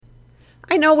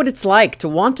I know what it's like to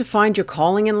want to find your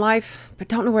calling in life, but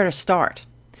don't know where to start.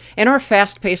 In our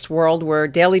fast-paced world where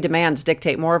daily demands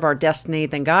dictate more of our destiny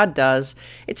than God does,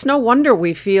 it's no wonder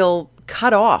we feel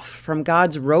cut off from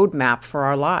God's roadmap for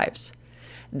our lives.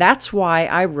 That's why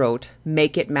I wrote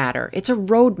Make It Matter. It's a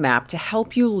roadmap to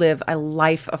help you live a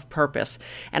life of purpose,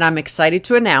 and I'm excited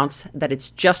to announce that it's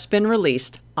just been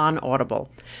released on Audible.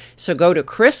 So go to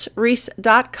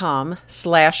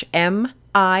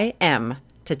chrisreese.com/MIM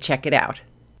to check it out.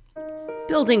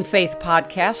 Building Faith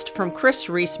Podcast from Chris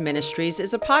Reese Ministries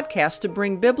is a podcast to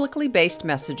bring biblically based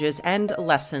messages and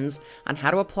lessons on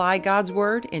how to apply God's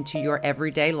Word into your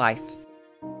everyday life.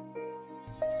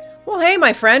 Well, hey,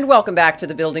 my friend, welcome back to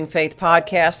the Building Faith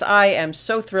Podcast. I am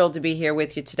so thrilled to be here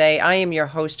with you today. I am your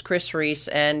host, Chris Reese,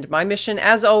 and my mission,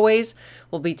 as always,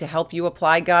 will be to help you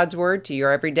apply God's Word to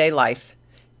your everyday life.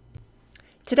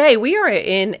 Today, we are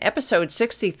in episode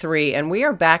 63, and we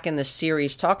are back in the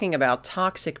series talking about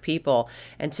toxic people.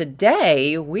 And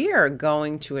today, we are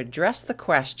going to address the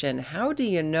question, how do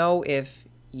you know if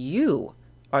you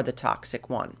are the toxic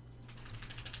one?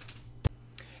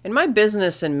 In my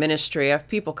business and ministry, I have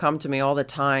people come to me all the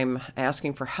time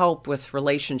asking for help with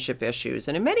relationship issues.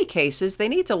 And in many cases, they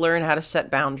need to learn how to set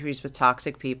boundaries with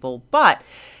toxic people. But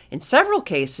in several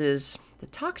cases, the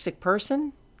toxic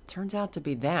person turns out to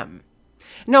be them.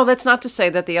 No, that's not to say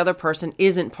that the other person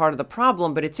isn't part of the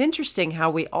problem, but it's interesting how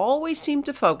we always seem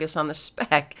to focus on the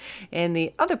speck in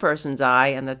the other person's eye,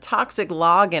 and the toxic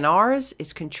log in ours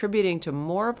is contributing to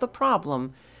more of the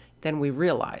problem than we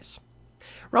realize.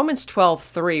 Romans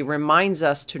 12:3 reminds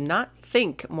us to not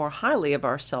think more highly of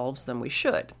ourselves than we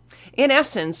should. In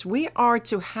essence, we are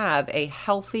to have a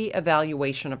healthy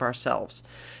evaluation of ourselves.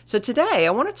 So today,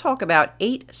 I want to talk about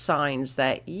 8 signs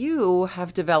that you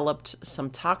have developed some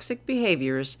toxic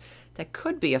behaviors that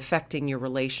could be affecting your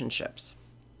relationships.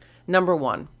 Number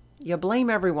 1, you blame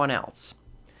everyone else.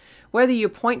 Whether you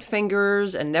point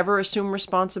fingers and never assume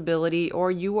responsibility, or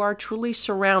you are truly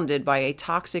surrounded by a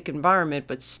toxic environment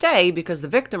but stay because the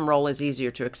victim role is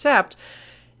easier to accept,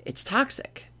 it's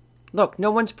toxic. Look, no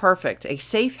one's perfect. A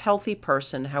safe, healthy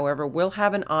person, however, will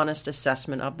have an honest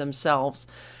assessment of themselves,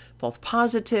 both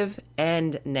positive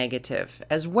and negative,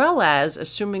 as well as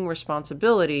assuming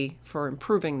responsibility for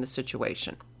improving the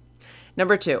situation.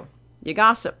 Number 2, you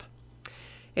gossip.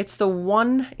 It's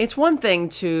one thing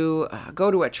to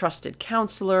go to a trusted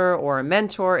counselor or a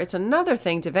mentor. It's another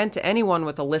thing to vent to anyone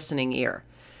with a listening ear.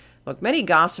 Look, many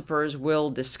gossipers will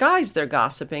disguise their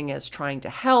gossiping as trying to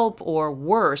help, or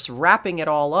worse, wrapping it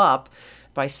all up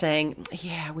by saying,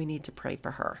 yeah, we need to pray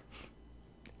for her.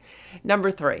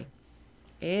 Number 3,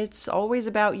 it's always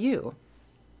about you.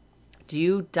 Do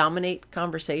you dominate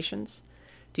conversations?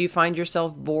 Do you find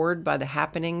yourself bored by the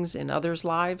happenings in others'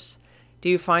 lives? Do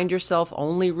you find yourself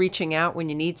only reaching out when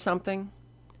you need something?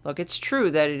 Look, it's true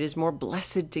that it is more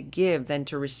blessed to give than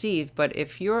to receive, but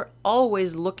if you're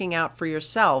always looking out for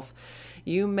yourself,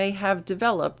 you may have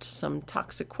developed some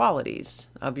toxic qualities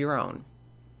of your own.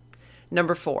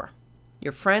 Number 4,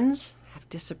 your friends have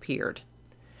disappeared.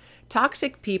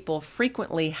 Toxic people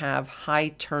frequently have high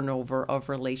turnover of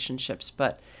relationships,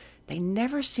 but they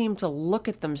never seem to look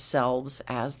at themselves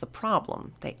as the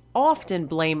problem. They often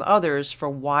blame others for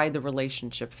why the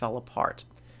relationship fell apart.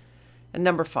 And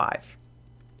number 5,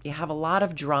 you have a lot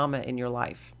of drama in your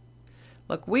life.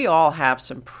 Look, we all have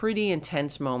some pretty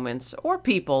intense moments or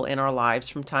people in our lives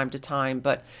from time to time,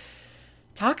 but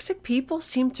toxic people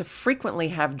seem to frequently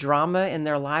have drama in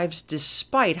their lives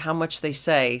despite how much they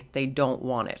say they don't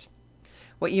want it.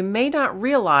 What you may not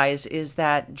realize is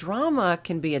that drama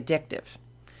can be addictive.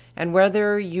 And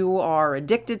whether you are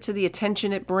addicted to the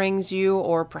attention it brings you,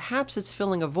 or perhaps it's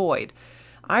filling a void,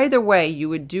 either way, you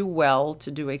would do well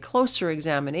to do a closer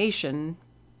examination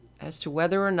as to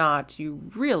whether or not you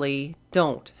really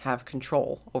don't have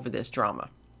control over this drama.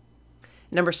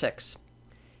 Number 6,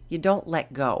 you don't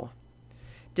let go.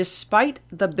 Despite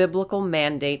the biblical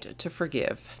mandate to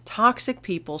forgive, toxic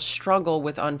people struggle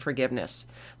with unforgiveness.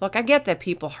 Look, I get that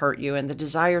people hurt you and the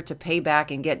desire to pay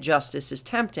back and get justice is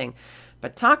tempting,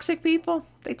 but toxic people,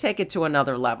 they take it to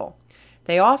another level.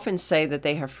 They often say that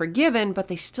they have forgiven, but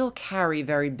they still carry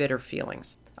very bitter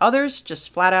feelings. Others just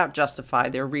flat out justify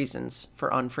their reasons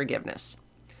for unforgiveness.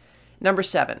 Number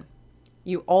 7,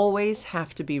 you always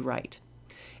have to be right.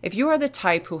 If you are the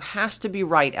type who has to be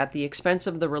right at the expense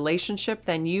of the relationship,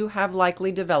 then you have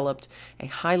likely developed a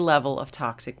high level of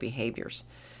toxic behaviors.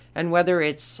 And whether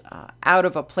it's out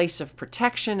of a place of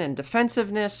protection and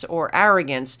defensiveness or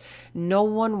arrogance, no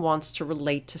one wants to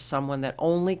relate to someone that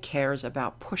only cares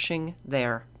about pushing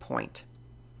their point.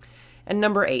 And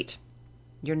number 8,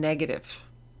 you're negative.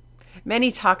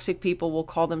 Many toxic people will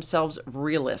call themselves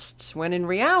realists, when in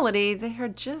reality, they are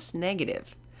just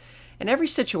negative. And every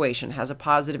situation has a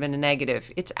positive and a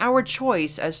negative. It's our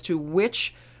choice as to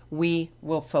which we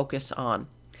will focus on.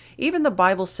 Even the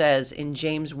Bible says in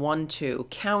James 1:2,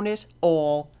 count it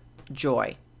all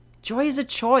joy. Joy is a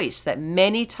choice that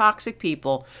many toxic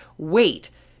people wait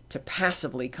to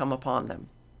passively come upon them.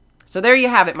 So there you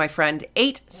have it, my friend.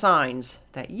 8 signs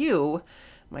that you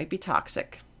might be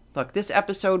toxic. Look, this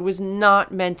episode was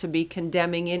not meant to be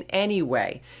condemning in any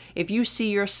way. If you see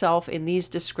yourself in these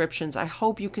descriptions, I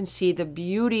hope you can see the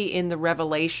beauty in the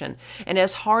revelation. And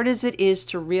as hard as it is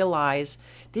to realize,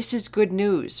 this is good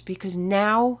news because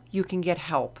now you can get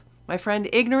help. My friend,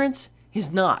 ignorance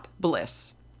is not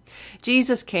bliss.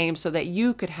 Jesus came so that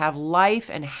you could have life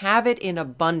and have it in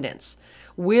abundance.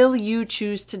 Will you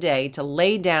choose today to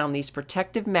lay down these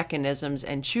protective mechanisms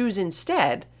and choose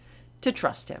instead to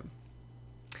trust Him?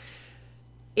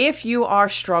 If you are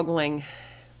struggling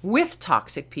with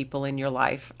toxic people in your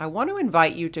life, I want to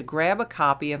invite you to grab a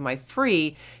copy of my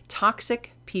free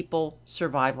Toxic People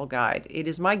Survival Guide. It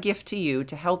is my gift to you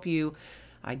to help you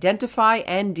identify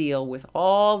and deal with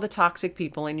all the toxic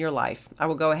people in your life. I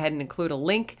will go ahead and include a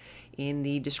link in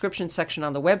the description section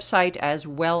on the website as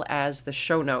well as the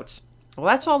show notes. Well,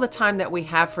 that's all the time that we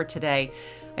have for today.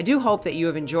 I do hope that you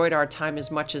have enjoyed our time as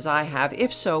much as I have.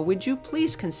 If so, would you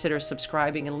please consider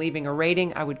subscribing and leaving a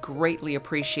rating? I would greatly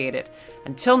appreciate it.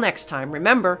 Until next time,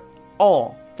 remember,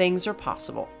 all things are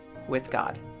possible with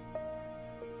God.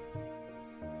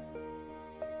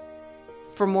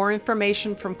 For more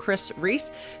information from Chris Reese,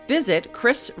 visit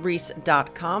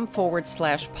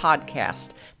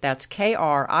chrisreese.com/podcast. That's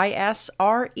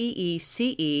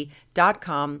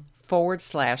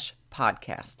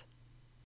KRISREECE.com/podcast.